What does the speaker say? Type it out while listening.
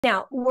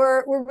Now,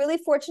 we're really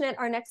fortunate.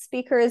 Our next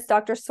speaker is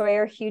Dr.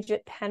 Sawyer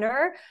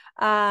Huget-Penner,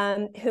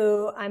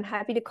 who I'm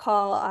happy to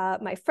call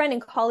my friend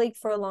and colleague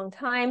for a long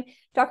time.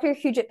 Dr.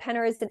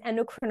 Huget-Penner is an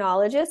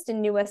endocrinologist in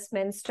New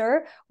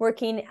Westminster,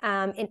 working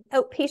in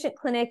outpatient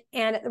clinic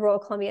and at the Royal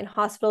Columbian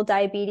Hospital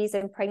Diabetes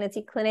and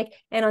Pregnancy Clinic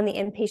and on the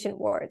inpatient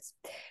wards.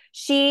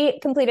 She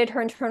completed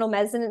her internal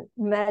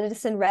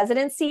medicine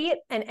residency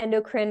and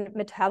endocrine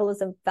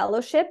metabolism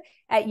fellowship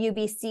at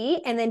UBC,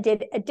 and then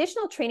did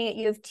additional training at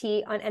U of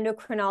T on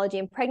endocrinology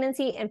in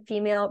pregnancy and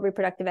female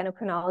reproductive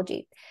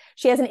endocrinology.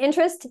 She has an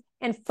interest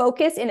and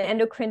focus in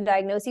endocrine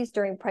diagnoses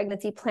during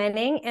pregnancy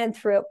planning and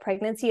throughout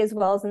pregnancy, as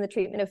well as in the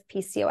treatment of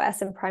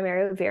PCOS and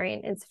primary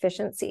ovarian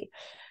insufficiency.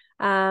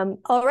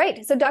 All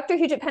right, so Dr.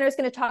 Huget-Penner is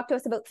going to talk to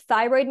us about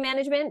thyroid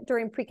management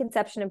during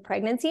preconception and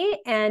pregnancy,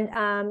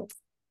 and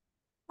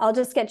I'll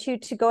just get you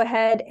to go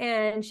ahead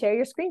and share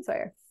your screen,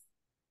 Sawyer.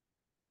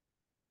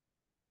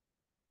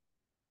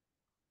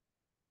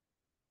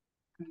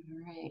 All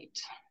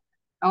right.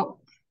 Oh,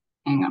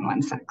 hang on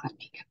one sec. Let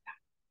me get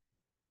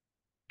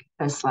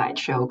the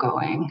slideshow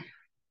going.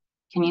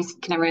 Can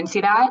everyone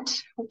see that?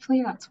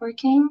 Hopefully that's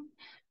working.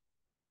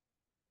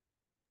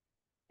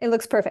 It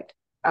looks perfect.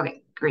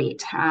 Okay,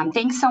 great.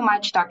 Thanks so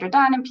much, Dr.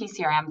 Dunn and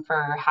PCRM,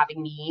 for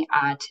having me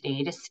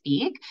today to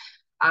speak.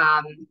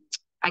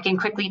 I can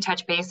quickly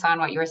touch base on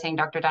what you were saying,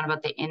 Dr. Dunn,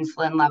 about the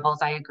insulin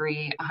levels. I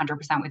agree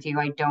 100% with you.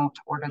 I don't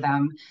order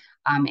them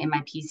in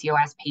my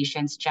PCOS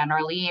patients.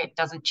 Generally, it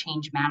doesn't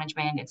change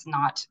management. It's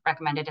not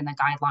recommended in the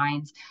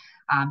guidelines.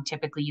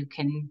 Typically, you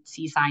can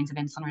see signs of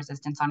insulin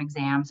resistance on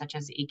exams, such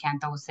as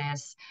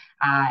acanthosis,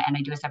 and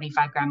I do a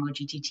 75-gram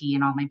OGTT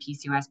in all my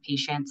PCOS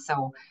patients.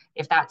 So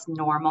if that's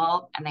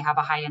normal and they have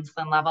a high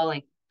insulin level,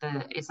 like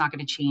it's not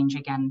going to change,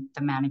 again, the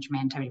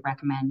management. I would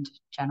recommend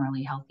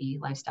generally healthy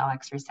lifestyle,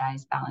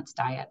 exercise, balanced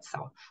diet.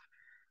 So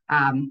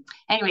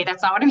anyway,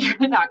 that's not what I'm here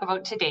to talk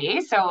about today.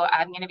 So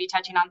I'm going to be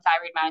touching on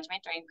thyroid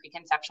management during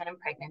preconception and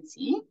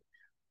pregnancy.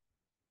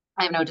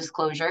 I have no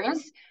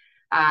disclosures.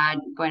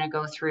 I'm going to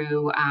go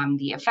through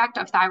the effect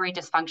of thyroid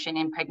dysfunction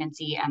in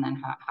pregnancy, and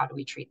then how do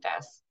we treat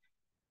this.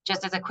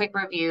 Just as a quick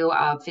review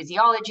of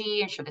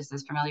physiology, I'm sure this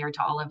is familiar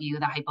to all of you,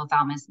 the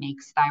hypothalamus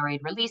makes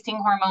thyroid-releasing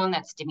hormone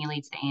that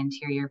stimulates the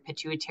anterior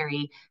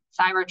pituitary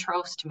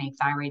thyrotrophs to make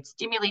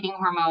thyroid-stimulating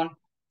hormone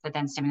that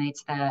then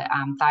stimulates the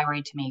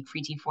thyroid to make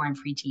free T4 and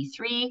free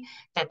T3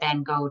 that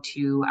then go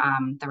to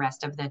the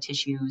rest of the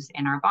tissues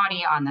in our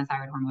body on the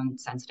thyroid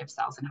hormone-sensitive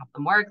cells and help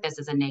them work. This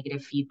is a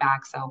negative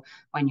feedback. So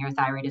when your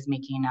thyroid is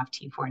making enough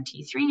T4 and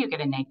T3, you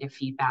get a negative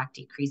feedback,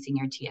 decreasing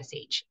your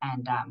TSH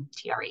and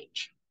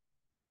TRH.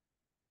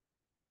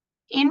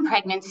 In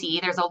pregnancy,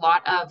 there's a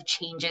lot of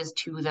changes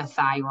to the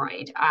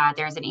thyroid.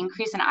 There's an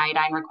increase in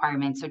iodine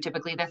requirement. So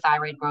typically the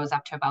thyroid grows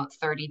up to about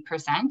 30%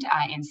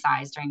 in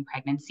size during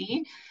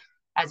pregnancy.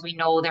 As we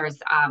know, there's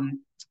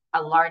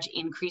a large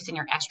increase in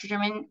your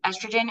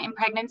estrogen in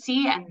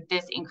pregnancy, and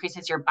this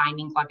increases your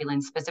binding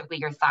globulin, specifically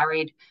your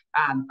thyroid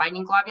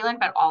binding globulin,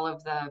 but all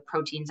of the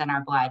proteins in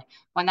our blood.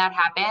 When that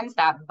happens,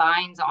 that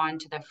binds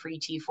onto the free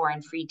T4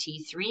 and free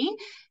T3,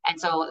 and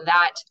so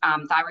that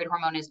thyroid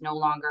hormone is no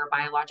longer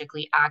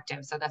biologically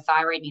active. So the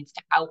thyroid needs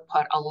to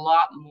output a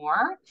lot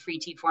more free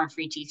T4 and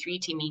free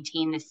T3 to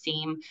maintain the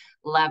same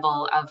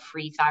level of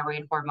free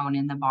thyroid hormone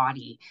in the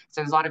body. So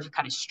there's a lot of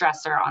kind of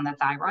stressor on the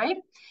thyroid.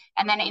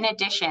 And then in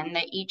addition,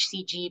 the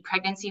HCG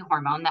pregnancy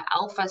hormone, the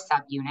alpha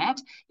subunit,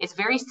 is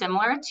very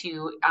similar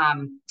to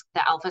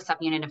the alpha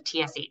subunit of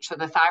TSH. So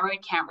the thyroid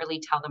can't really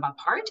tell them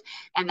apart.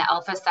 And the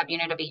alpha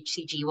subunit of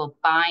HCG will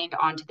bind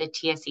onto the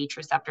TSH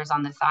receptors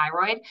on the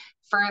thyroid,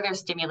 further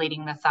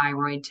stimulating the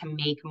thyroid to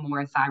make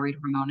more thyroid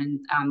hormone.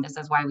 And this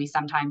is why we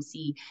sometimes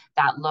see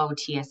that low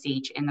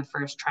TSH in the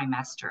first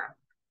trimester.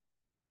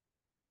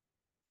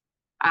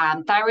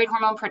 Thyroid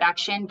hormone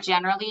production,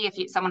 generally,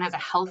 if someone has a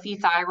healthy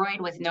thyroid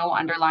with no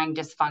underlying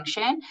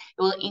dysfunction, it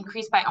will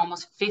increase by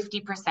almost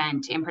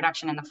 50% in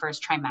production in the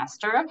first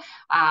trimester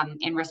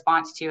in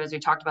response to, as we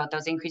talked about,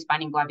 those increased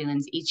binding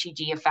globulins,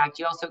 HCG effect.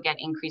 You also get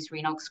increased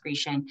renal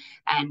excretion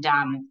and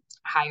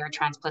higher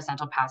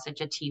transplacental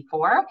passage of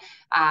T4.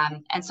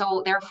 And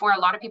so therefore, a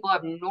lot of people who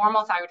have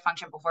normal thyroid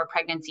function before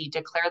pregnancy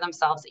declare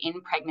themselves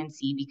in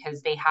pregnancy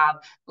because they have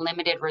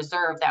limited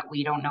reserve that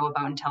we don't know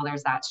about until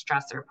there's that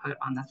stressor put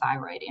on the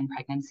thyroid in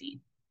pregnancy.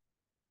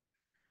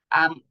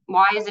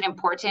 Why is it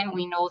important?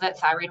 We know that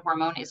thyroid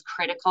hormone is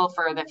critical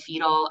for the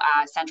fetal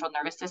central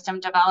nervous system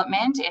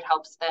development. It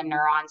helps the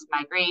neurons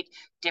migrate,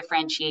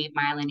 differentiate,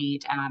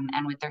 myelinate,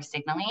 and with their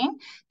signaling.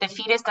 The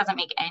fetus doesn't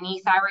make any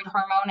thyroid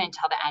hormone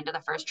until the end of the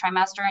first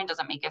trimester and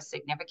doesn't make a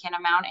significant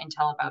amount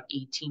until about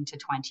 18 to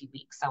 20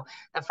 weeks. So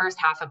the first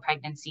half of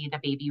pregnancy, the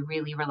baby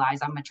really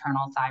relies on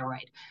maternal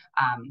thyroid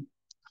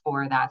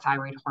for that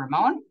thyroid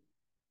hormone.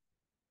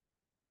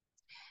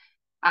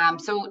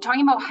 So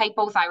talking about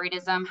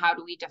hypothyroidism, how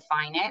do we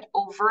define it?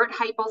 Overt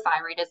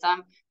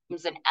hypothyroidism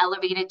is an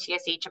elevated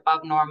TSH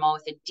above normal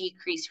with a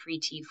decreased free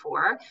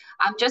T4.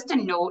 Just a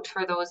note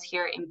for those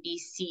here in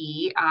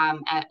BC,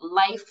 at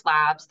Life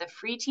Labs, the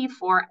free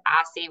T4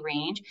 assay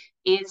range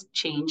is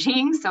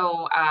changing.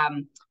 So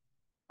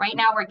Right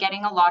now, we're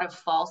getting a lot of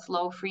false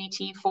low free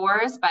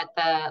T4s, but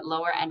the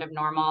lower end of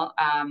normal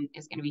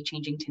is going to be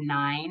changing to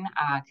 9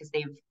 because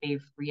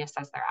they've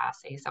reassessed their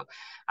assay. So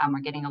we're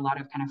getting a lot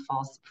of kind of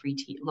false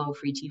low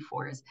free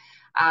T4s.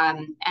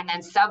 And then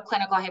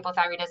subclinical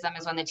hypothyroidism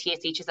is when the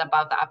TSH is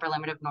above the upper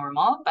limit of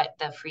normal, but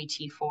the free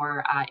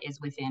T4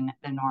 is within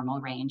the normal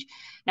range.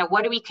 Now,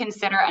 what do we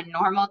consider a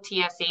normal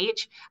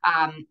TSH?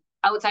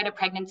 Outside of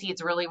pregnancy,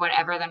 it's really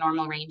whatever the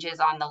normal range is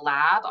on the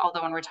lab.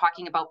 Although when we're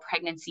talking about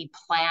pregnancy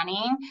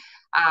planning,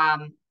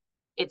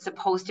 it's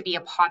supposed to be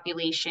a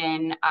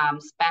population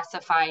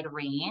specified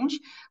range.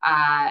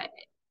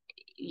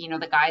 You know,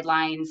 the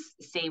guidelines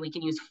say we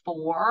can use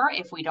 4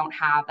 if we don't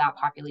have that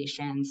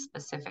population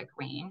specific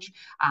range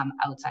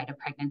outside of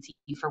pregnancy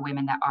for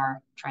women that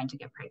are trying to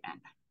get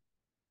pregnant.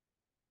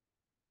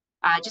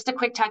 Just a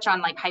quick touch on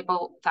like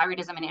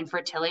hypothyroidism and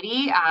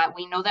infertility.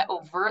 We know that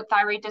overt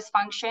thyroid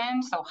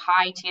dysfunction, so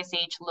high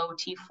TSH, low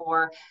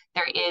T4,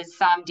 there is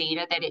some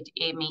data that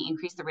it may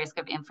increase the risk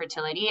of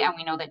infertility. And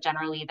we know that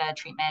generally the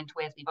treatment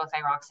with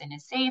levothyroxine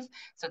is safe,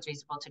 so it's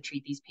reasonable to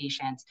treat these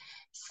patients.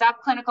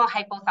 Subclinical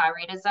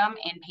hypothyroidism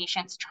in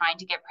patients trying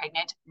to get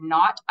pregnant,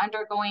 not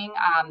undergoing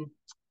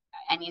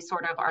any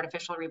sort of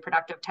artificial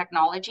reproductive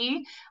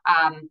technology.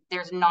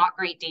 There's not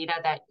great data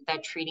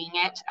that treating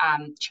it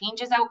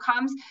changes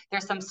outcomes.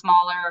 There's some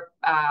smaller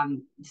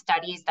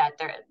studies that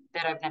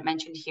I've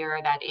mentioned here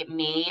that it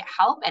may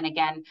help. And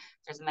again,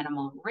 there's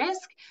minimal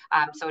risk.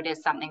 So it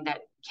is something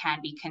that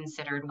can be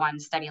considered. One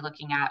study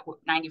looking at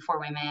 94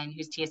 women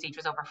whose TSH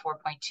was over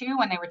 4.2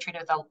 when they were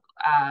treated with a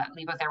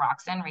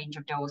levothyroxine range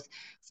of dose,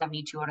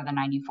 72 out of the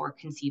 94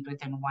 conceived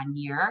within 1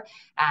 year.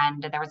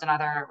 And there was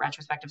another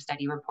retrospective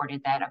study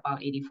reported that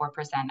about 84%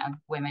 of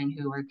women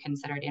who were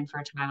considered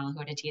infertile who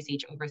had a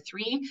TSH over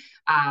 3,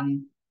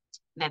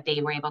 that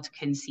they were able to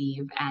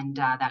conceive, and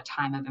that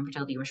time of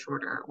infertility was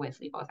shorter with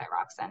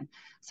levothyroxine.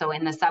 So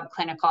in the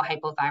subclinical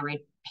hypothyroid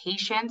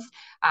patients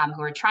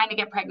who are trying to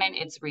get pregnant,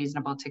 it's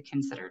reasonable to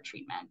consider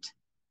treatment.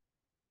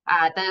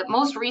 The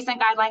most recent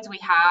guidelines we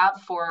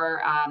have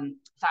for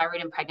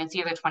thyroid and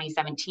pregnancy are the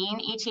 2017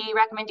 ETA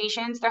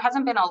recommendations. There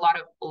hasn't been a lot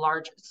of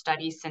large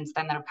studies since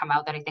then that have come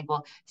out that I think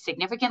will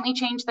significantly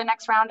change the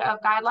next round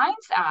of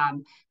guidelines,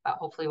 but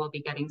hopefully we'll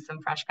be getting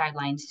some fresh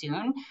guidelines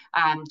soon.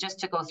 Just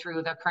to go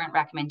through the current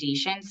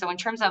recommendations. So in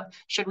terms of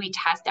should we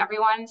test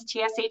everyone's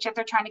TSH if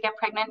they're trying to get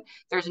pregnant,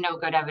 there's no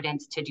good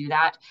evidence to do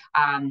that.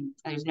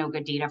 There's no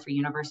good data for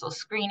universal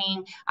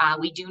screening.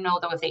 We do know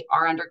though if they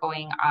are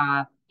undergoing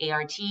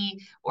ART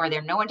or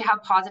they're known to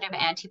have positive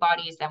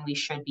antibodies, then we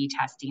should be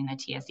testing the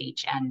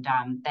TSH, and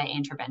the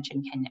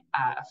intervention can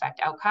affect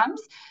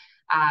outcomes.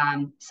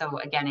 So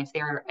again, if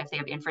they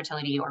have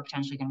infertility or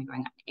potentially going to be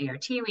going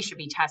ART, we should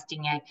be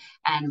testing it.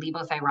 And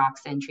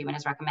levothyroxine treatment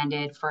is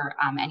recommended for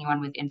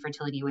anyone with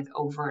infertility with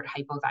overt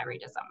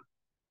hypothyroidism.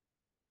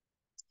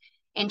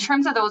 In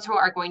terms of those who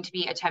are going to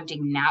be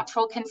attempting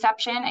natural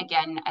conception,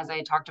 again, as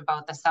I talked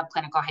about the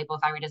subclinical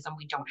hypothyroidism,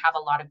 we don't have a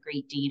lot of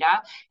great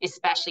data,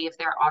 especially if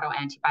they're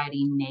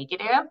autoantibody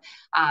negative.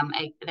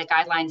 The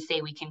guidelines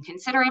say we can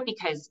consider it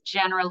because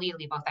generally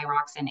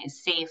levothyroxine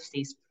is safe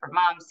for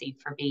mom, safe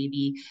for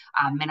baby,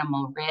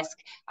 minimal risk.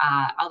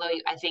 Although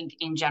I think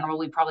in general,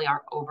 we probably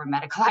are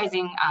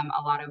over-medicalizing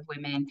a lot of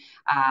women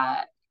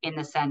in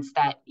the sense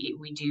that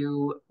we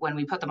do, when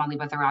we put them on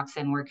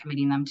levothyroxine, we're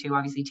committing them to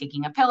obviously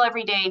taking a pill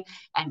every day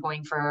and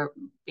going for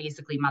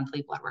basically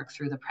monthly blood work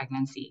through the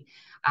pregnancy.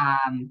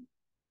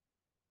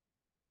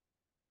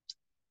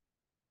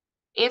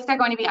 If they're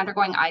going to be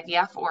undergoing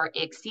IVF or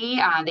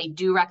ICSI, they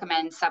do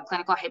recommend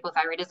subclinical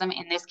hypothyroidism,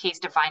 in this case,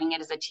 defining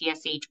it as a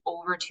TSH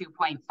over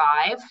 2.5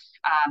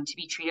 to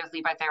be treated with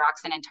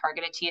levothyroxine and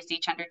target a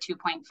TSH under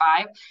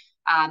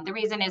 2.5. The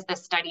reason is the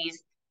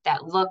studies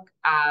that look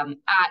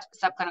at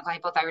subclinical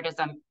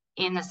hypothyroidism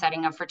in the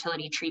setting of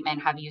fertility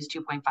treatment have used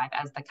 2.5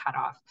 as the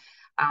cutoff.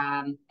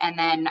 And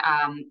then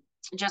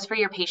just for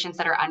your patients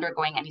that are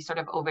undergoing any sort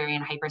of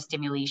ovarian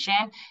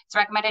hyperstimulation, it's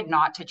recommended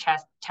not to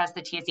test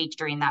the TSH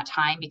during that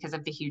time because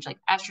of the huge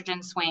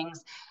estrogen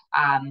swings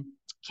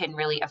can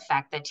really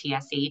affect the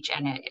TSH,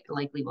 and it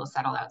likely will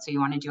settle out. So you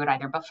want to do it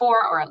either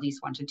before or at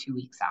least 1 to 2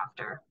 weeks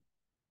after.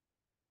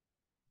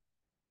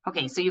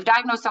 Okay, so you've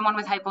diagnosed someone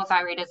with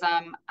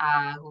hypothyroidism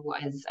who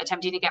is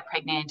attempting to get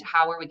pregnant.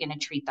 How are we going to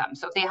treat them?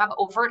 So if they have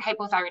overt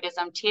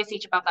hypothyroidism,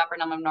 TSH above the upper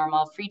limit of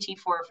normal, free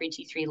T4, free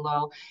T3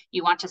 low,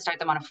 you want to start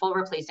them on a full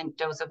replacement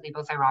dose of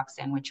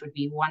levothyroxine, which would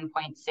be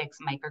 1.6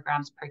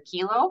 micrograms per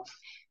kilo.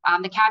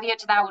 The caveat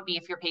to that would be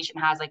if your patient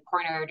has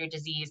coronary artery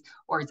disease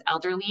or is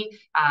elderly.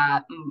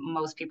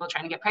 Most people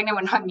trying to get pregnant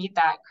would not meet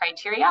that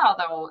criteria,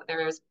 although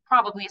there is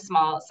probably a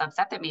small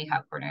subset that may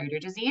have coronary artery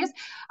disease.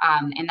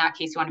 In that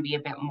case, you want to be a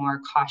bit more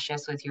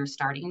cautious with your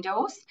starting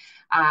dose.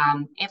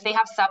 If they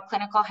have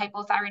subclinical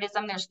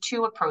hypothyroidism, there's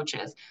 2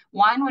 approaches.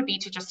 One would be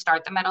to just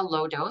start them at a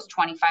low dose,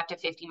 25 to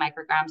 50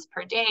 micrograms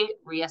per day,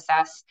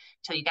 reassess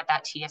till you get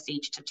that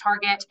TSH to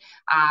target.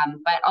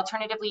 But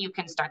alternatively, you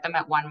can start them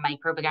at 1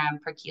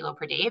 microgram per kilo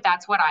per day day.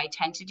 That's what I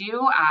tend to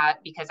do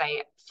because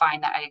I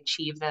find that I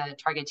achieve the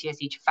target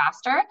TSH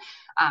faster.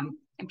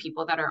 In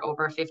people that are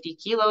over 50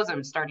 kilos,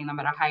 I'm starting them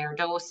at a higher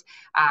dose,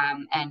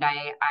 and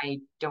I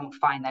don't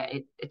find that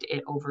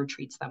it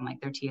over-treats them, like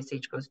their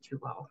TSH goes too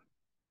low.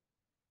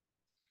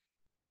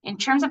 In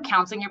terms of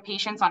counseling your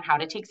patients on how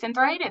to take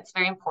Synthroid, it's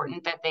very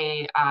important that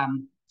they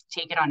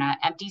take it on an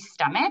empty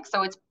stomach.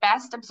 So it's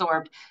best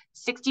absorbed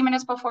 60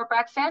 minutes before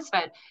breakfast,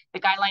 but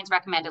the guidelines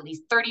recommend at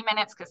least 30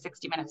 minutes because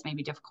 60 minutes may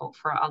be difficult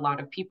for a lot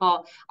of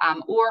people,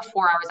 or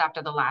 4 hours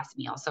after the last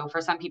meal. So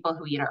for some people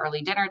who eat an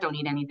early dinner, don't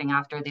eat anything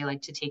after, they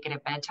like to take it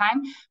at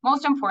bedtime.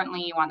 Most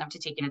importantly, you want them to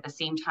take it at the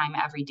same time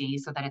every day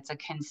so that it's a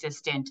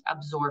consistent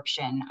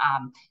absorption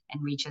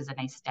and reaches a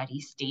nice steady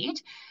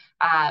state.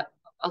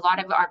 A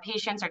lot of our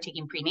patients are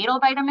taking prenatal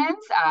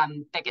vitamins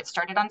that get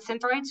started on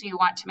Synthroid. So you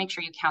want to make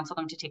sure you counsel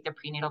them to take their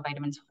prenatal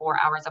vitamins 4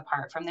 hours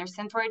apart from their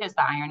Synthroid, as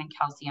the iron and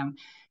calcium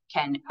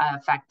can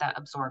affect the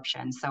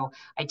absorption. So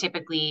I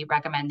typically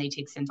recommend they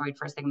take Synthroid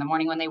first thing in the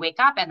morning when they wake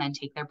up and then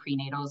take their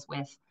prenatals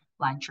with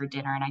lunch or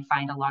dinner. And I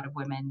find a lot of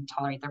women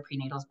tolerate their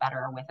prenatals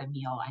better with a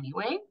meal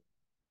anyway.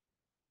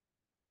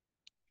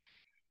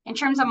 In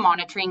terms of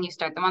monitoring, you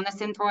start them on the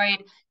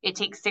Synthroid. It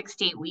takes 6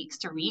 to 8 weeks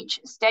to reach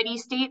steady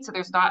state, so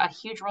there's not a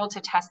huge role to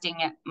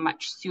testing it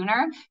much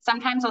sooner.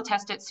 Sometimes I'll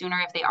test it sooner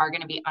if they are going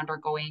to be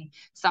undergoing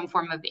some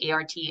form of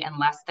ART in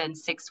less than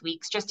 6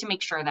 weeks, just to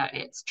make sure that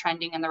it's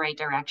trending in the right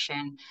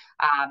direction.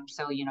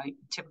 So, you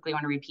typically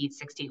want to repeat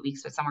 6 to 8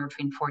 weeks, but somewhere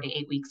between 4 to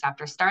 8 weeks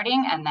after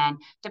starting. And then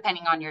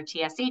depending on your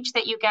TSH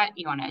that you get,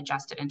 you want to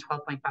adjust it in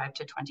 12.5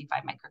 to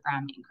 25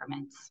 microgram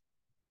increments.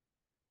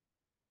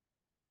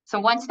 So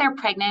once they're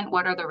pregnant,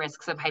 what are the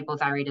risks of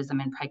hypothyroidism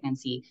in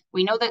pregnancy?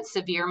 We know that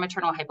severe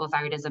maternal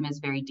hypothyroidism is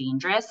very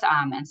dangerous,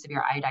 and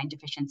severe iodine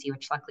deficiency,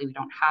 which luckily we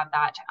don't have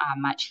that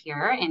much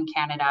here in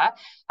Canada,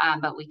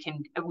 but we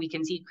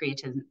can see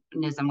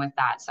creatinism with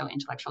that. So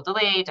intellectual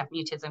delay, deaf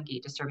mutism,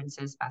 gait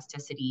disturbances,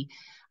 spasticity.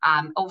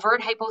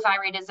 Overt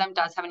hypothyroidism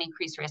does have an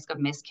increased risk of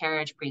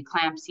miscarriage,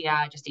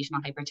 preeclampsia,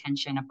 gestational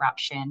hypertension,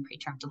 abruption,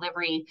 preterm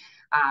delivery,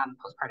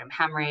 postpartum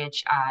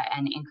hemorrhage,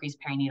 and increased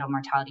perinatal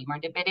mortality,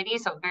 morbidity.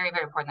 So very,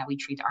 very important that we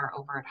treat our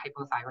overt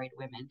hypothyroid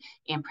women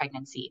in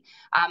pregnancy.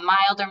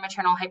 Milder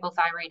maternal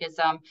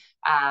hypothyroidism,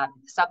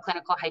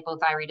 subclinical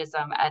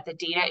hypothyroidism, the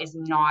data is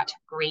not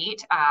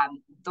great.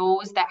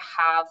 Those that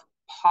have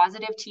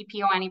positive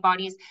TPO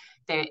antibodies,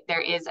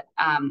 there is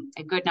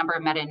a good number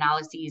of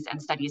meta-analyses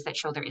and studies that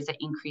show there is an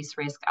increased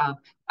risk of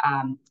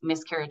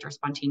miscarriage or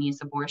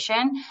spontaneous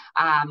abortion.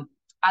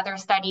 Other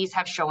studies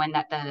have shown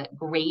that the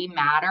gray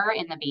matter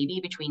in the baby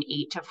between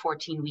 8 to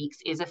 14 weeks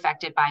is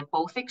affected by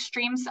both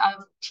extremes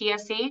of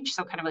TSH,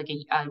 so kind of like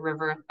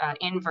a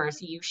inverse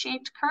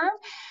U-shaped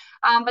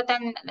curve. But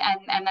then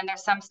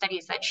there's some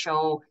studies that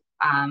show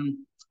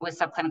with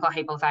subclinical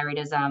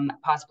hypothyroidism,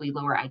 possibly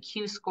lower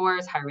IQ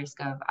scores, high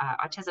risk of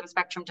autism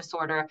spectrum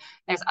disorder.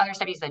 There's other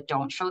studies that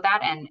don't show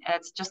that, and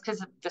it's just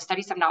because the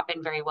studies have not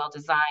been very well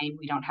designed.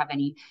 We don't have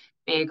any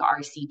big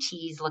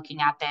RCTs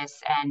looking at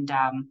this, and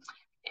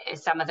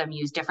some of them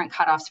use different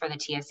cutoffs for the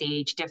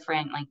TSH,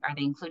 different, like, are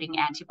they including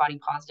antibody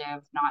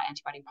positive, not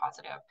antibody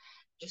positive?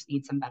 Just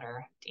need some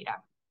better data.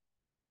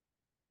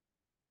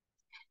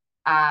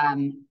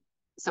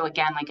 So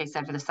again, like I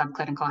said, for the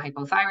subclinical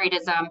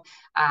hypothyroidism,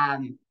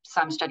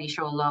 some studies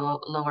show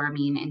lower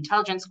mean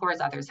intelligence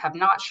scores, others have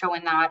not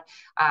shown that.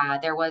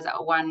 There was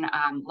one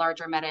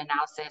larger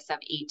meta-analysis of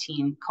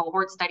 18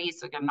 cohort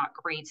studies, so again, not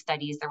great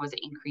studies. There was an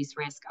increased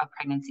risk of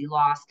pregnancy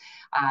loss,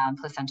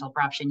 placental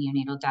abruption,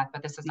 neonatal death,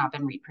 but this has not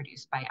been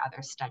reproduced by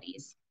other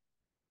studies.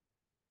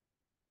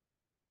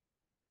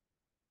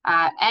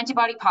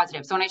 Antibody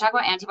positive. So when I talk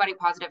about antibody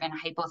positive and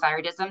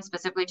hypothyroidism,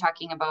 specifically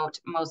talking about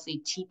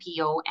mostly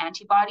TPO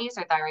antibodies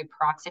or thyroid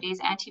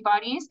peroxidase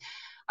antibodies,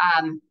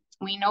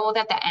 we know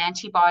that the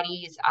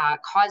antibodies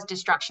cause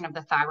destruction of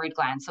the thyroid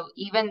gland. So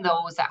even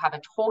those that have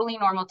a totally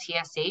normal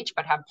TSH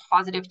but have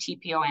positive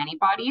TPO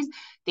antibodies,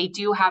 they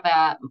do have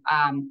a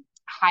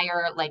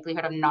higher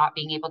likelihood of not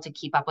being able to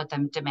keep up with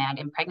the demand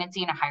in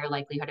pregnancy and a higher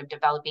likelihood of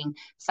developing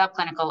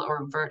subclinical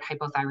or overt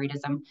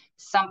hypothyroidism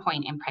some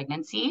point in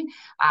pregnancy.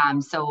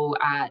 So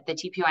the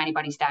TPO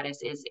antibody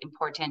status is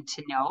important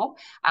to know.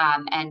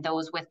 And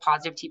those with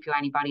positive TPO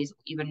antibodies,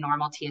 even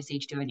normal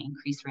TSH, do an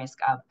increased risk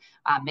of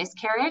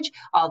miscarriage,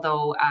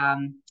 although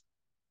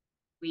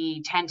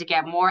we tend to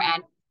get more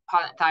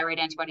thyroid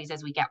antibodies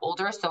as we get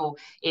older, so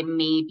it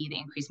may be the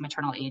increased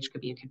maternal age could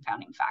be a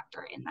confounding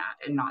factor in that,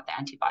 and not the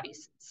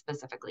antibodies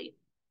specifically.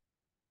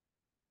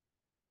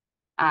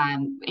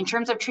 In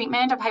terms of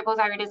treatment of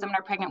hypothyroidism in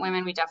our pregnant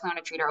women, we definitely want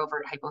to treat our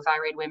overt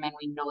hypothyroid women.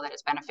 We know that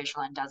it's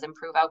beneficial and does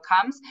improve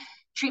outcomes.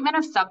 Treatment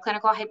of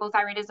subclinical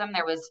hypothyroidism,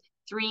 there was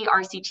 3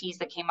 RCTs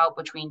that came out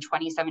between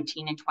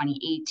 2017 and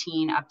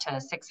 2018, up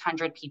to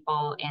 600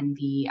 people in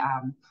the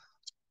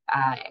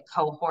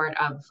cohort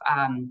of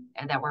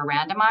that were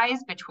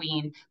randomized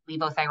between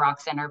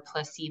levothyroxine or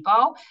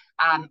placebo.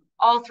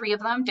 All three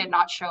of them did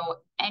not show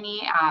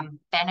any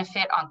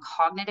benefit on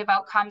cognitive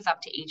outcomes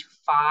up to age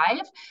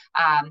 5.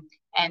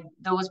 And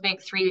those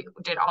big three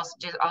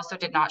also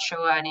did not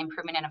show an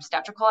improvement in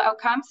obstetrical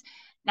outcomes.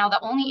 Now,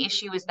 the only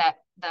issue is that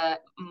the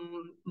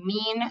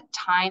mean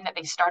time that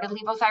they started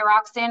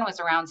levothyroxine was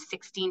around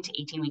 16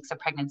 to 18 weeks of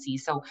pregnancy.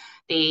 So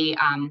they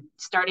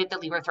started the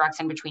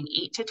levothyroxine between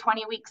 8 to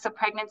 20 weeks of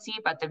pregnancy,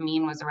 but the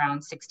mean was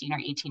around 16 or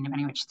 18,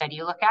 depending which study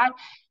you look at.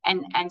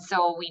 And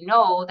so we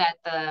know that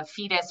the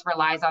fetus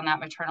relies on that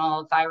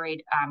maternal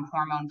thyroid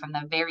hormone from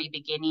the very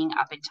beginning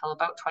up until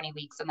about 20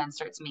 weeks, and then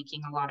starts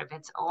making a lot of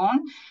its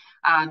own.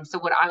 So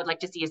what I would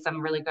like to see is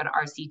some really good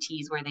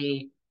RCTs where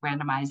they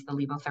randomize the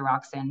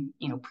levothyroxine,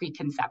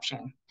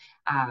 preconception,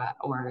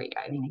 or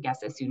I mean, I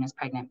guess as soon as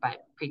pregnant,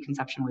 but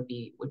preconception would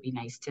be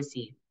nice to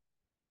see.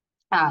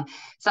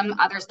 Some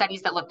other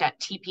studies that looked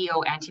at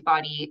TPO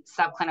antibody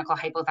subclinical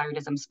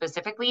hypothyroidism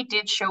specifically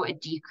did show a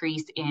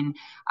decrease in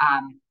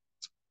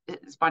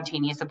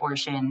spontaneous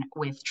abortion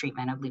with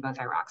treatment of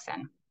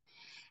levothyroxine.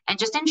 And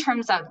just in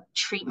terms of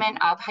treatment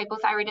of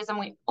hypothyroidism,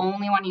 we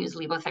only want to use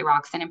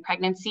levothyroxine in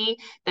pregnancy.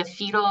 The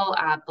fetal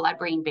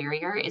blood-brain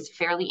barrier is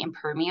fairly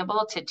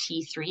impermeable to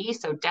T3,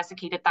 so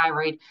desiccated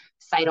thyroid,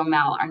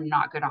 cytomel are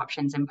not good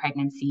options in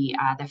pregnancy.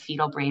 The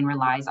fetal brain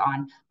relies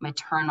on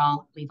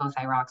maternal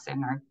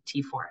levothyroxine or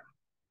T4.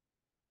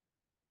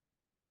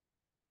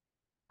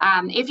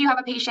 If you have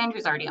a patient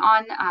who's already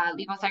on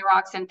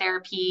levothyroxine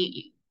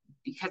therapy,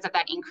 because of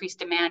that increased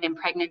demand in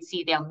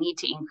pregnancy, they'll need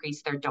to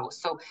increase their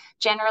dose. So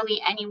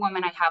generally, any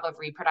woman I have of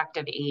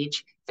reproductive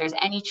age, if there's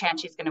any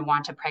chance she's going to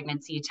want a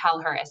pregnancy, tell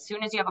her as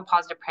soon as you have a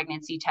positive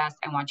pregnancy test,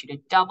 I want you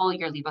to double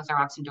your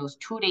levothyroxine dose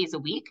 2 days a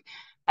week.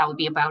 That would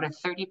be about a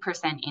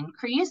 30%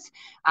 increase.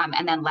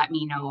 And then let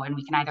me know, and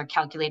we can either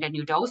calculate a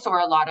new dose, or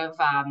a lot of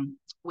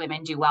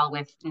women do well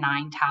with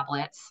 9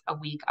 tablets a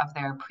week of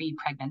their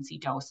pre-pregnancy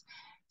dose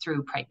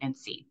through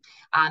pregnancy.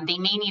 They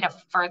may need a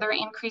further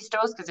increased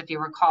dose, because if you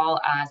recall,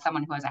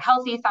 someone who has a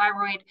healthy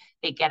thyroid,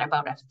 they get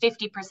about a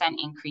 50%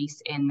 increase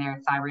in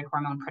their thyroid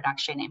hormone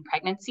production in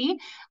pregnancy.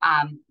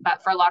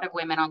 But for a lot of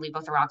women on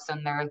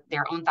levothyroxine,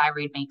 their own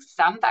thyroid makes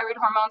some thyroid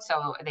hormone,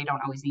 so they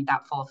don't always need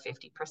that full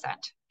 50%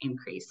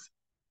 increase.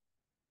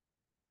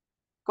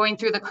 Going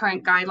through the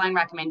current guideline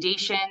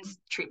recommendations,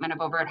 treatment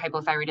of overt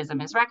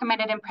hypothyroidism is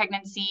recommended in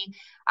pregnancy.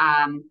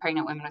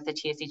 Pregnant women with a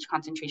TSH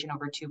concentration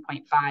over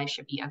 2.5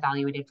 should be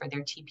evaluated for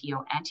their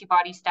TPO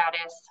antibody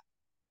status.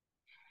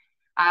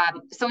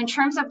 So in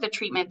terms of the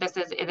treatment,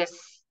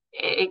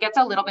 it gets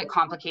a little bit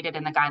complicated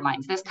in the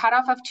guidelines. This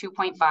cutoff of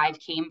 2.5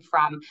 came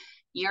from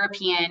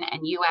European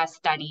and US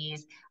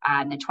studies.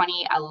 In the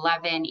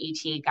 2011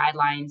 ATA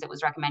guidelines, it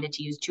was recommended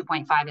to use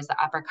 2.5 as the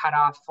upper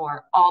cutoff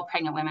for all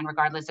pregnant women,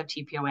 regardless of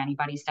TPO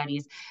antibody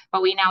studies.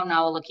 But we now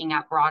know, looking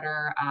at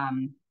broader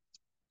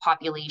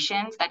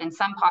populations, that in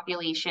some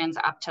populations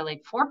up to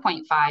like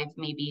 4.5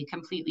 may be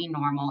completely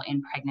normal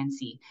in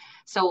pregnancy.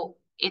 So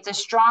it's a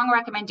strong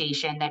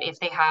recommendation that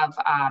if they have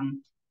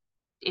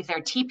if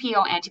they're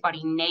TPO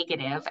antibody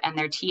negative and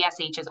their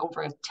TSH is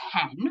over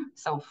 10,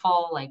 so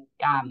full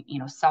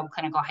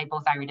subclinical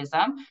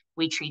hypothyroidism,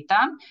 we treat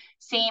them.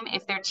 Same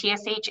if their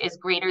TSH is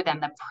greater than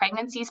the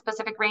pregnancy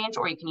specific range,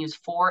 or you can use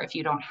 4 if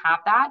you don't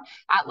have that.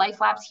 At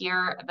Life Labs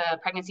here, the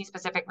pregnancy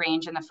specific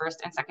range in the first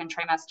and second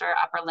trimester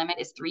upper limit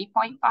is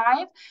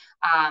 3.5,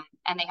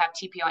 and they have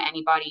TPO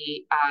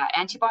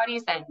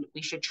antibodies, then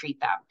we should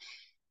treat them.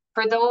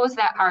 For those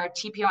that are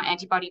TPO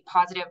antibody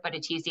positive, but a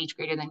TSH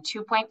greater than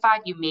 2.5,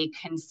 you may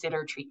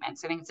consider treatment.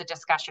 So I think it's a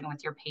discussion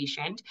with your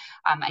patient,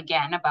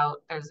 again,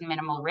 about there's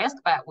minimal risk,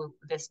 but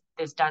this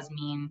does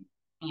mean,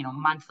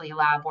 monthly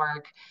lab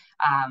work,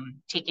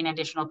 taking an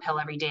additional pill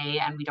every day,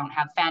 and we don't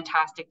have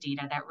fantastic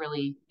data that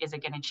really is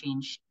it going to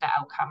change the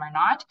outcome or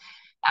not.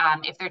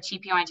 If they're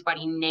TPO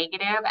antibody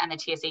negative and the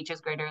TSH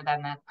is greater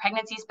than the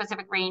pregnancy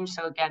specific range,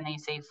 so again, they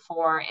say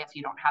 4 if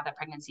you don't have that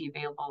pregnancy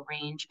available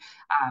range,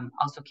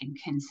 also can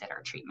consider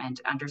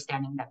treatment,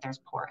 understanding that there's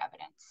poor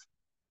evidence.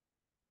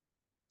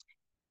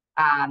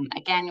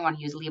 Again, you want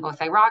to use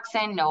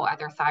levothyroxine, no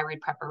other thyroid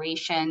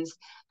preparations.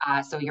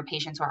 So your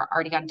patients who are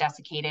already on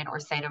desiccated or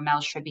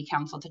cytomel should be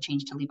counseled to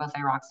change to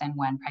levothyroxine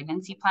when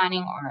pregnancy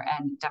planning,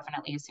 and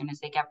definitely as soon as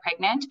they get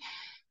pregnant.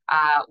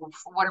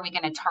 What are we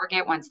going to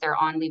target once they're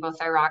on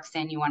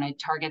levothyroxine? You want to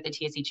target the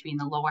TSH in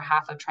the lower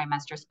half of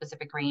trimester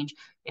specific range.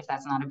 If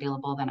that's not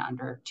available, then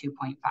under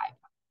 2.5.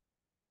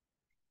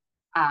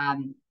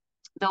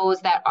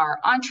 Those that are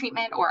on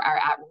treatment or are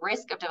at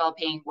risk of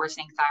developing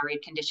worsening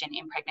thyroid condition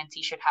in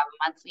pregnancy should have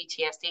monthly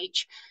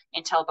TSH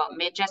until about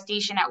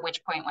mid-gestation, at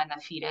which point when the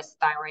fetus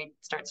thyroid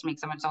starts to make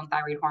some of its own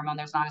thyroid hormone,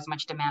 there's not as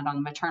much demand on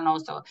the maternal.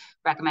 So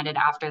recommended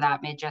after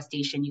that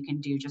mid-gestation, you can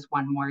do just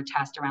one more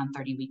test around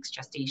 30 weeks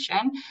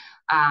gestation.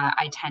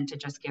 I tend to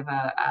just give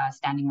a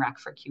standing rec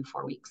for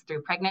Q4 weeks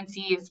through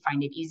pregnancies,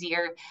 find it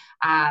easier.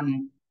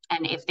 And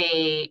if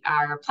they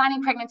are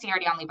planning pregnancy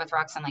already on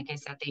levothyroxine, like I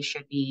said, they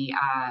should be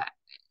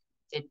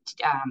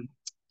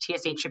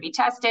TSH should be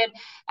tested,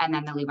 and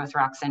then the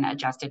levothyroxine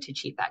adjusted to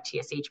achieve that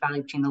TSH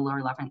value between the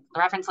lower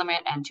reference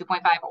limit and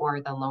 2.5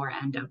 or the lower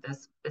end of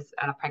this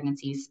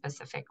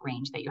pregnancy-specific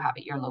range that you have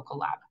at your local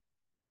lab.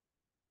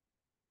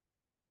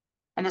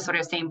 And this is what I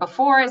was saying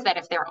before, is that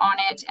if they're on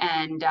it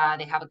and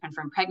they have a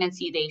confirmed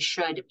pregnancy, they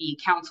should be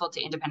counseled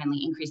to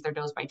independently increase their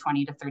dose by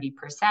 20 to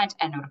 30%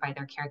 and notify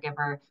their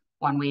caregiver.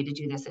 One way to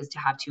do this is to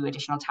have 2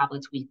 additional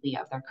tablets weekly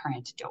of their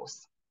current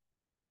dose.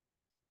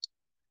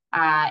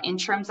 In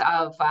terms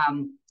of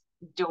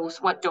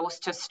what dose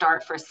to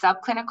start for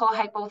subclinical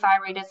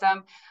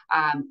hypothyroidism,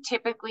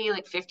 typically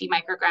like 50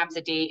 micrograms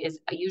a day is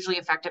usually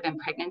effective in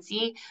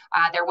pregnancy.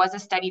 There was a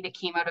study that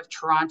came out of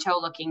Toronto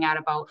looking at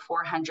about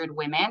 400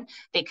 women.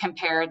 They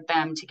compared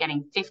them to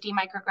getting 50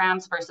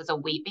 micrograms versus a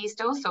weight-based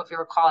dose. So if you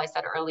recall, I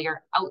said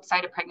earlier,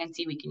 outside of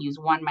pregnancy, we can use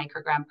 1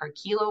 microgram per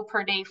kilo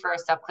per day for a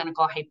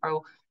subclinical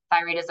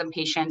hypothyroidism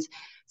patients.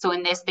 So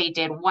in this, they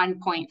did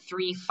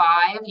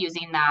 1.35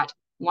 using that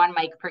 1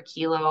 mic per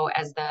kilo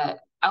as the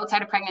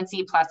outside of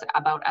pregnancy, plus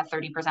about a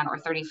 30% or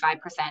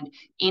 35%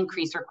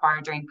 increase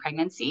required during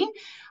pregnancy.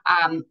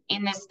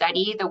 In this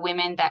study, the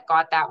women that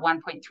got that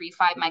 1.35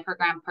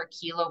 microgram per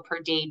kilo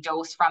per day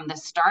dose from the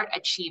start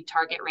achieved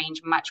target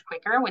range much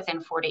quicker within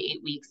 4 to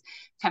 8 weeks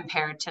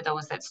compared to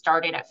those that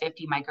started at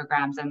 50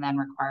 micrograms and then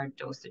required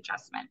dose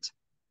adjustment.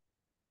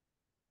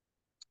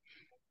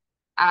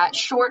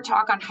 Short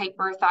talk on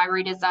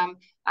hyperthyroidism.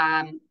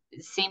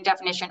 Same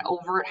definition,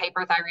 overt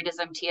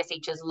hyperthyroidism,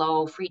 TSH is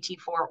low, free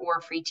T4 or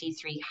free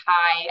T3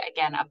 high,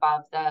 again,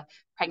 above the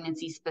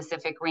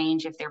pregnancy-specific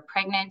range if they're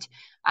pregnant.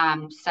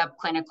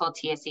 Subclinical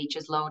TSH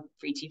is low,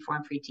 free T4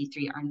 and free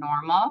T3 are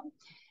normal.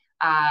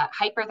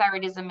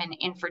 Hyperthyroidism and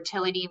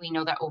infertility, we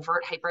know that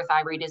overt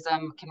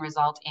hyperthyroidism can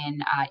result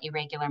in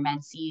irregular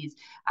menses.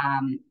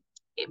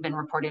 It's been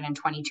reported in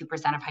 22%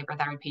 of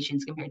hyperthyroid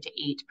patients compared to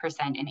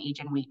 8% in age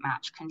and weight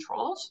match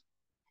controls.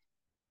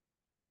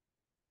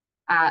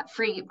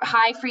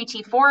 High free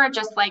T4,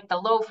 just like the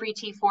low free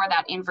T4,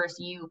 that inverse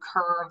U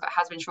curve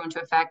has been shown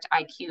to affect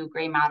IQ,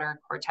 gray matter,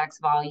 cortex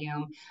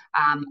volume.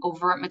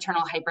 Overt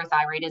maternal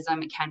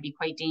hyperthyroidism, it can be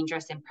quite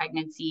dangerous in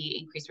pregnancy,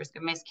 increased risk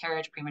of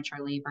miscarriage, premature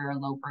labor,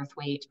 low birth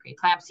weight,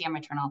 preeclampsia,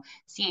 maternal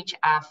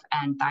CHF,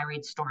 and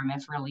thyroid storm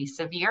if really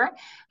severe.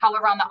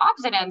 However, on the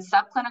opposite end,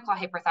 subclinical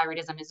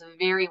hyperthyroidism is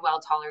very well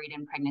tolerated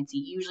in pregnancy,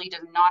 usually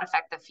does not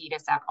affect the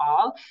fetus at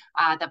all.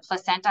 The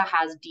placenta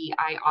has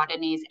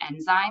deiodinase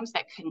enzymes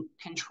that can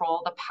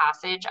control the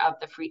passage of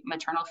the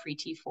maternal free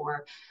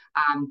T4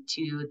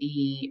 to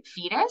the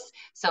fetus.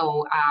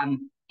 So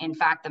in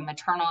fact, the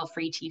maternal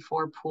free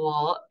T4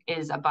 pool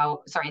is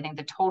about, I think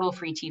the total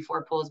free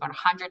T4 pool is about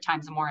 100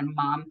 times more in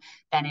mom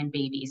than in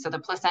baby. So the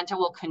placenta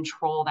will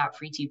control that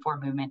free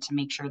T4 movement to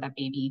make sure that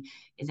baby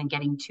isn't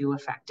getting too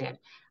affected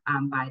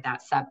by that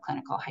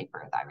subclinical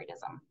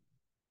hyperthyroidism.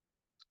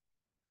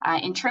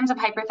 In terms of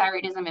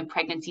hyperthyroidism in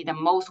pregnancy, the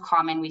most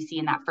common we see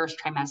in that first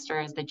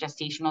trimester is the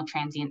gestational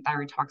transient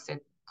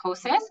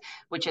thyrotoxicosis,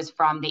 which is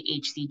from the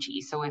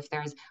HCG. So if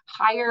there's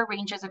higher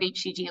ranges of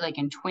HCG, like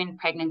in twin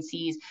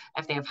pregnancies,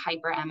 if they have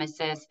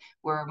hyperemesis,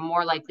 we're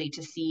more likely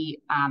to see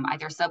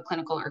either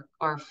subclinical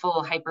or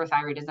full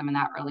hyperthyroidism in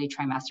that early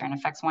trimester, and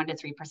affects 1 to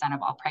 3%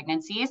 of all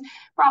pregnancies,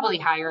 probably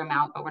higher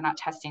amount, but we're not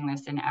testing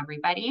this in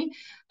everybody.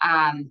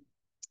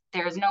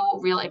 There's no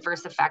real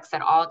adverse effects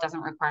at all. It doesn't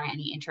require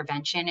any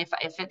intervention. If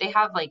they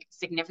have like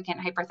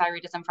significant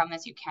hyperthyroidism from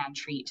this, you can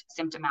treat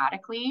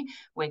symptomatically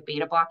with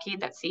beta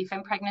blockade that's safe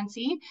in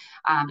pregnancy,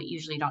 but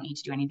usually don't need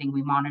to do anything.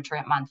 We monitor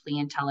it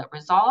monthly until it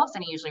resolves,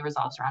 and it usually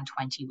resolves around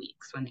 20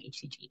 weeks when the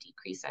HCG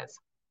decreases.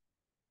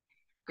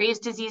 Graves'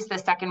 disease, the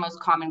second most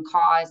common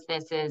cause.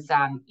 This is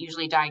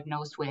usually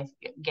diagnosed with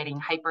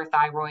getting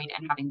hyperthyroid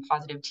and having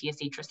positive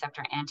TSH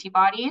receptor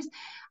antibodies.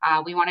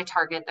 We want to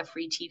target the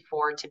free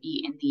T4 to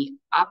be in the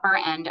upper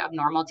end of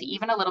normal to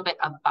even a little bit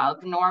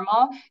above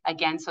normal.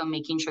 Again, so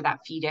making sure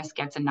that fetus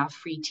gets enough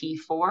free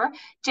T4.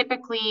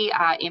 Typically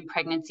in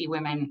pregnancy,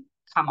 women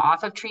come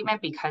off of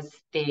treatment because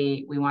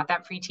we want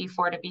that free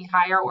T4 to be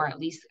higher, or at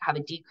least have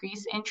a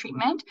decrease in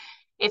treatment.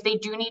 If they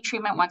do need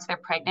treatment once they're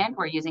pregnant,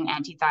 we're using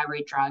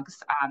antithyroid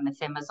drugs,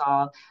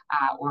 methimazole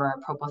or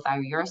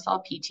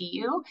propylthiouracil,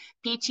 PTU.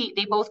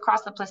 They both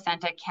cross the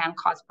placenta, can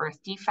cause birth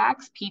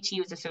defects.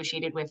 PTU is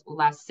associated with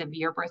less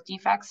severe birth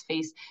defects,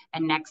 face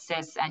and neck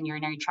cysts, and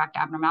urinary tract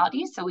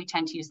abnormalities. So we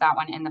tend to use that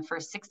one in the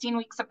first 16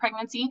 weeks of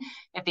pregnancy.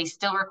 If they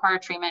still require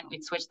treatment,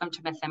 we'd switch them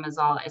to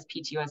methimazole, as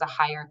PTU has a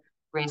higher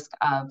risk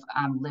of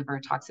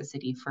liver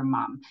toxicity for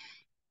mom.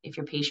 If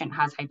your patient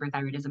has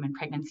hyperthyroidism in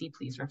pregnancy,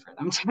 please refer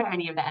them to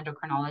any of the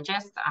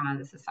endocrinologists.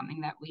 This is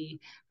something that we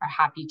are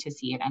happy to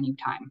see at any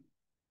time.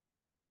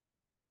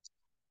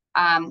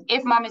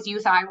 If mom is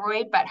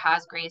euthyroid but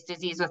has Graves'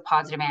 disease with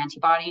positive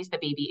antibodies, the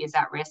baby is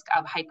at risk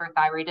of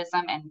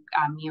hyperthyroidism and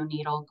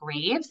neonatal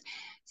Graves.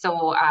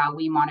 So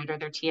we monitor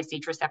their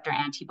TSH receptor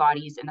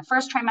antibodies in the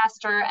first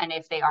trimester, and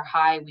if they are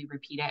high, we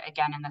repeat it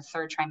again in the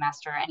third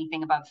trimester.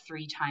 Anything above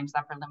 3 times the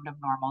upper limit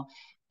of normal,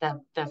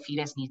 the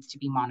fetus needs to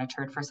be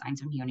monitored for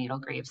signs of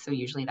neonatal Graves. So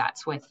usually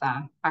that's with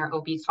our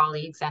OB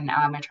colleagues and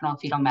maternal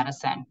fetal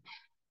medicine.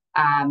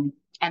 And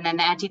then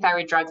the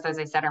antithyroid drugs, as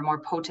I said, are more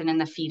potent in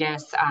the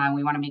fetus.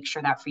 We want to make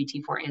sure that free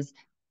T4 is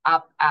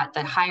up at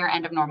the higher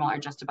end of normal or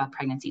just above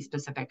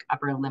pregnancy-specific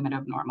upper limit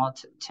of normal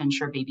to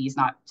ensure baby is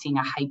not seeing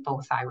a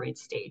hypothyroid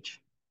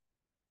stage.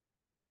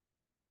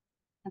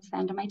 That's the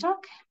end of my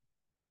talk.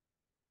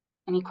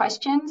 Any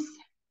questions?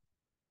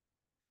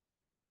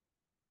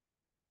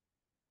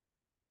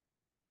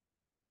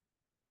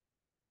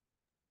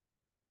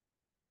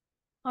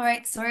 All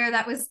right, Sawyer,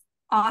 that was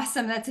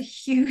awesome. That's a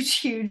huge,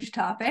 huge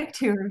topic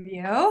to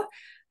review.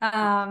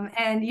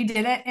 And you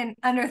did it in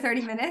under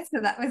 30 minutes,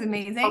 so that was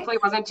amazing. Hopefully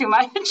it wasn't too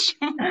much.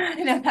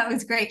 No, that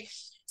was great.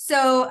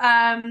 So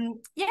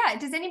yeah,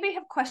 does anybody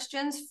have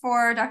questions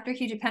for Dr.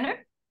 Huget-Penner?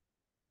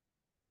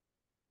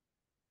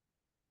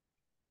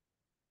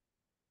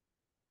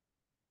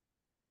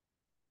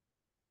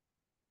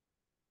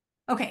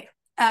 Okay,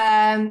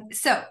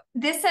 so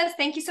this says,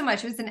 thank you so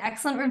much. It was an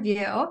excellent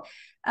review.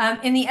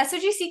 In the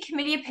SOGC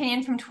committee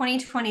opinion from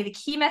 2020, the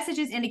key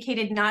messages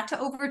indicated not to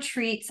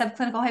overtreat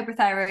subclinical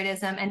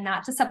hyperthyroidism and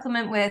not to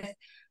supplement with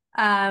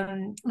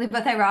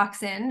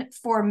levothyroxine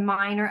for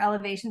minor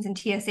elevations in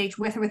TSH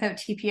with or without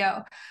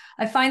TPO.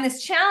 I find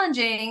this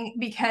challenging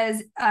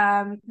because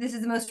this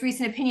is the most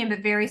recent opinion,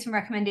 but varies from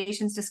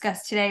recommendations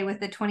discussed today with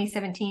the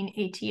 2017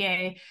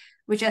 ATA,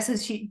 which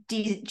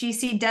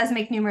SOGC does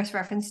make numerous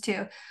reference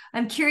to.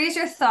 I'm curious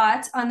your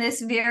thoughts on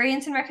this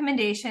variance in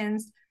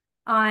recommendations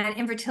on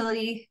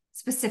infertility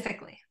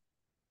specifically.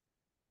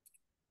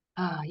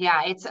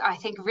 Yeah, it's, I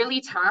think,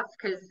 really tough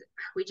because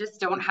we just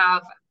don't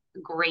have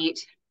great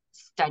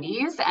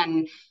studies.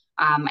 And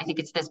I think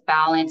it's this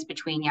balance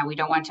between, yeah, we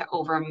don't want to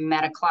over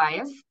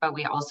medicalize, but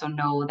we also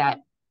know that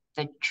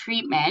the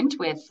treatment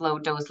with low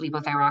dose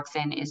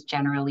levothyroxine is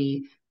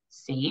generally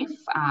safe,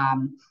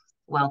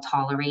 well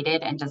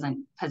tolerated, and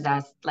doesn't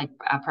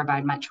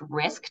provide much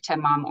risk to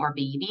mom or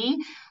baby.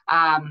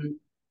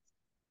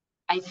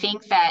 I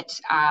think that,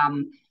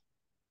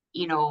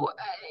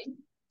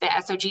 the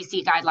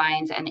SOGC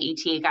guidelines and the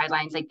ATA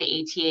guidelines, like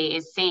the ATA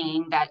is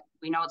saying that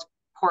we know it's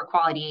poor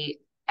quality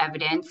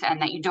evidence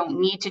and that you don't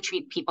need to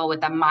treat people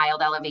with a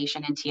mild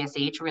elevation in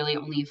TSH, really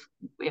only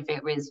if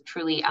it was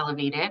truly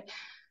elevated.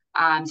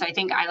 So I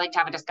think I like to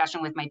have a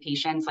discussion with my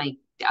patients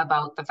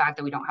about the fact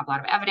that we don't have a lot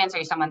of evidence. Are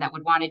you someone that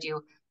would want to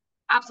do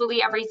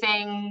absolutely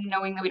everything,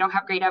 knowing that we don't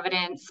have great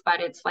evidence, but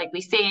it's likely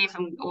safe,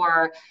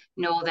 or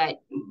know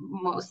that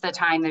most of the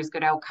time there's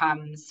good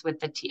outcomes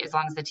with as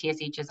long as the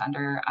TSH is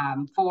under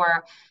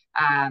 4.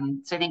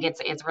 So I think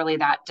it's really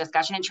that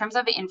discussion. In terms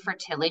of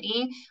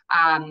infertility,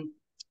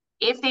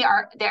 if they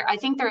are there, I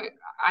think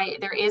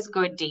there is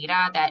good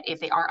data that if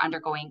they are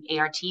undergoing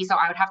ART, so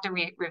I would have to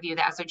review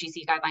the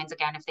SOGC guidelines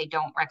again if they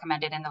don't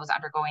recommend it in those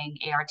undergoing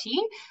ART,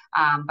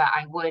 but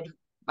I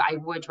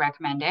would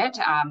recommend it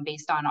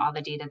based on all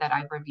the data that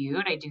I've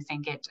reviewed. I do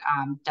think it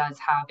does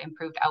have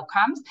improved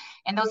outcomes.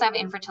 And those have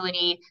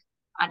infertility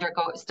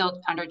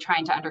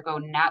trying to undergo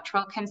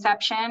natural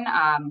conception.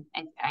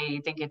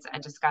 I think it's a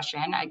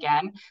discussion,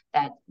 again,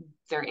 that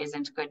there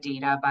isn't good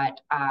data,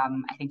 but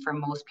I think for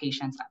most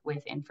patients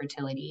with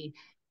infertility,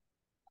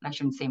 I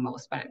shouldn't say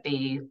most, but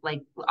they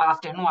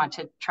often want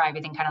to try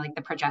everything, kind of like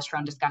the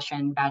progesterone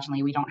discussion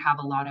vaginally. We don't have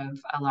a lot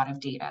of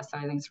data. So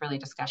I think it's really a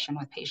discussion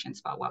with patients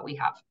about what we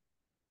have.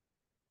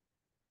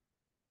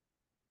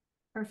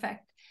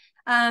 Perfect.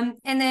 And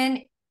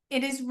then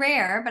it is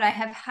rare, but I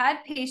have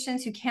had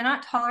patients who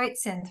cannot tolerate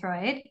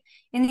Synthroid.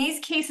 In these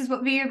cases, what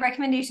would be your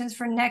recommendations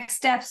for next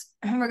steps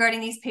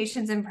regarding these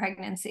patients in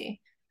pregnancy?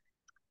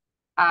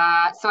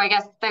 So I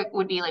guess that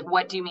would be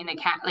what do you mean they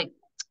can't,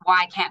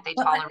 why can't they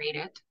tolerate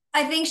it?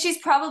 I think she's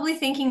probably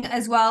thinking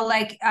as well,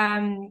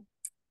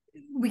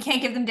 we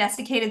can't give them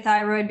desiccated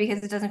thyroid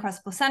because it doesn't cross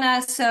the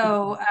placenta.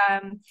 So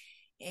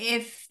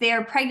if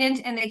they're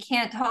pregnant and they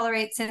can't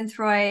tolerate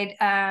Synthroid,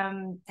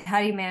 how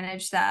do you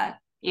manage that?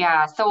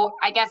 Yeah, so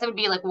I guess it would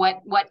be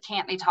what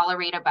can't they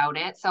tolerate about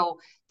it? So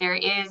there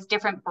is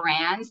different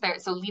brands there.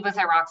 So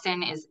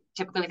levothyroxine is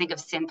typically we think of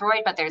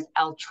Synthroid, but there's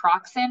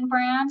L-Troxin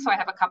brand. So I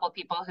have a couple of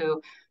people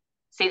who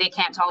say they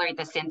can't tolerate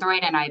the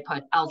Synthroid, and I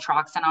put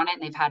L-Troxin on it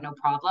and they've had no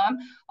problem.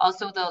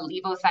 Also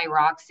the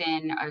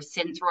levothyroxine or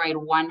Synthroid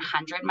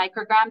 100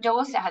 microgram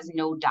dose, it has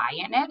no dye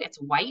in it. It's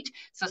white.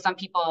 So some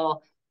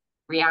people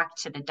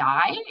react to the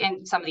dye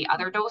in some of the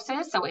other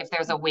doses. So if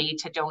there's a way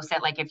to dose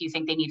it, if you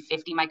think they need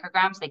 50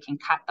 micrograms, they can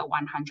cut the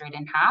 100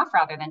 in half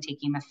rather than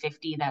taking the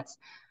 50 that's,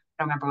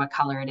 I don't remember what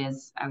color it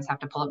is. I always have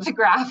to pull up the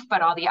graph,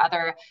 but all the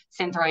other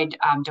Synthroid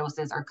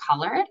doses are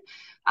colored.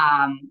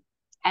 And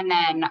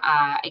then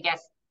I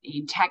guess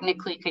you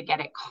technically could get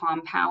it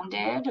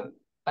compounded,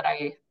 but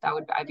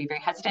I'd be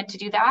very hesitant to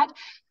do that.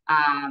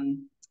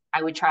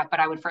 I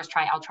would first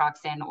try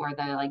L-Troxin or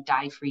the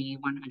dye-free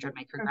 100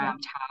 microgram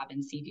tab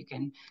and see if you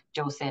can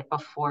dose it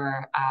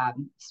before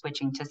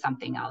switching to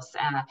something else.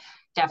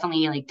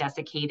 Definitely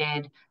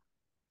desiccated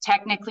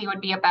technically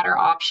would be a better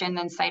option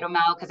than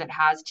Cytomel because it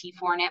has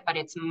T4 in it, but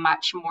it's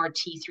much more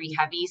T3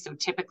 heavy. So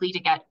typically to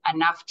get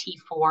enough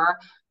T4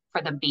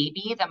 for the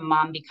baby, the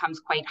mom becomes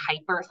quite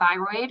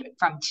hyperthyroid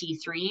from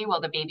T3,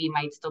 while the baby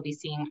might still be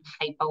seeing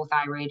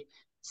hypothyroid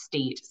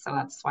state. So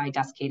that's why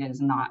desiccated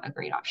is not a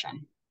great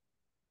option.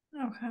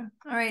 Okay.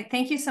 All right.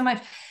 Thank you so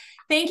much.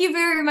 Thank you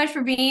very much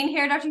for being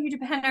here, Dr.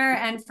 Huget-Penner,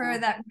 and for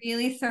that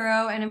really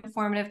thorough and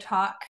informative talk.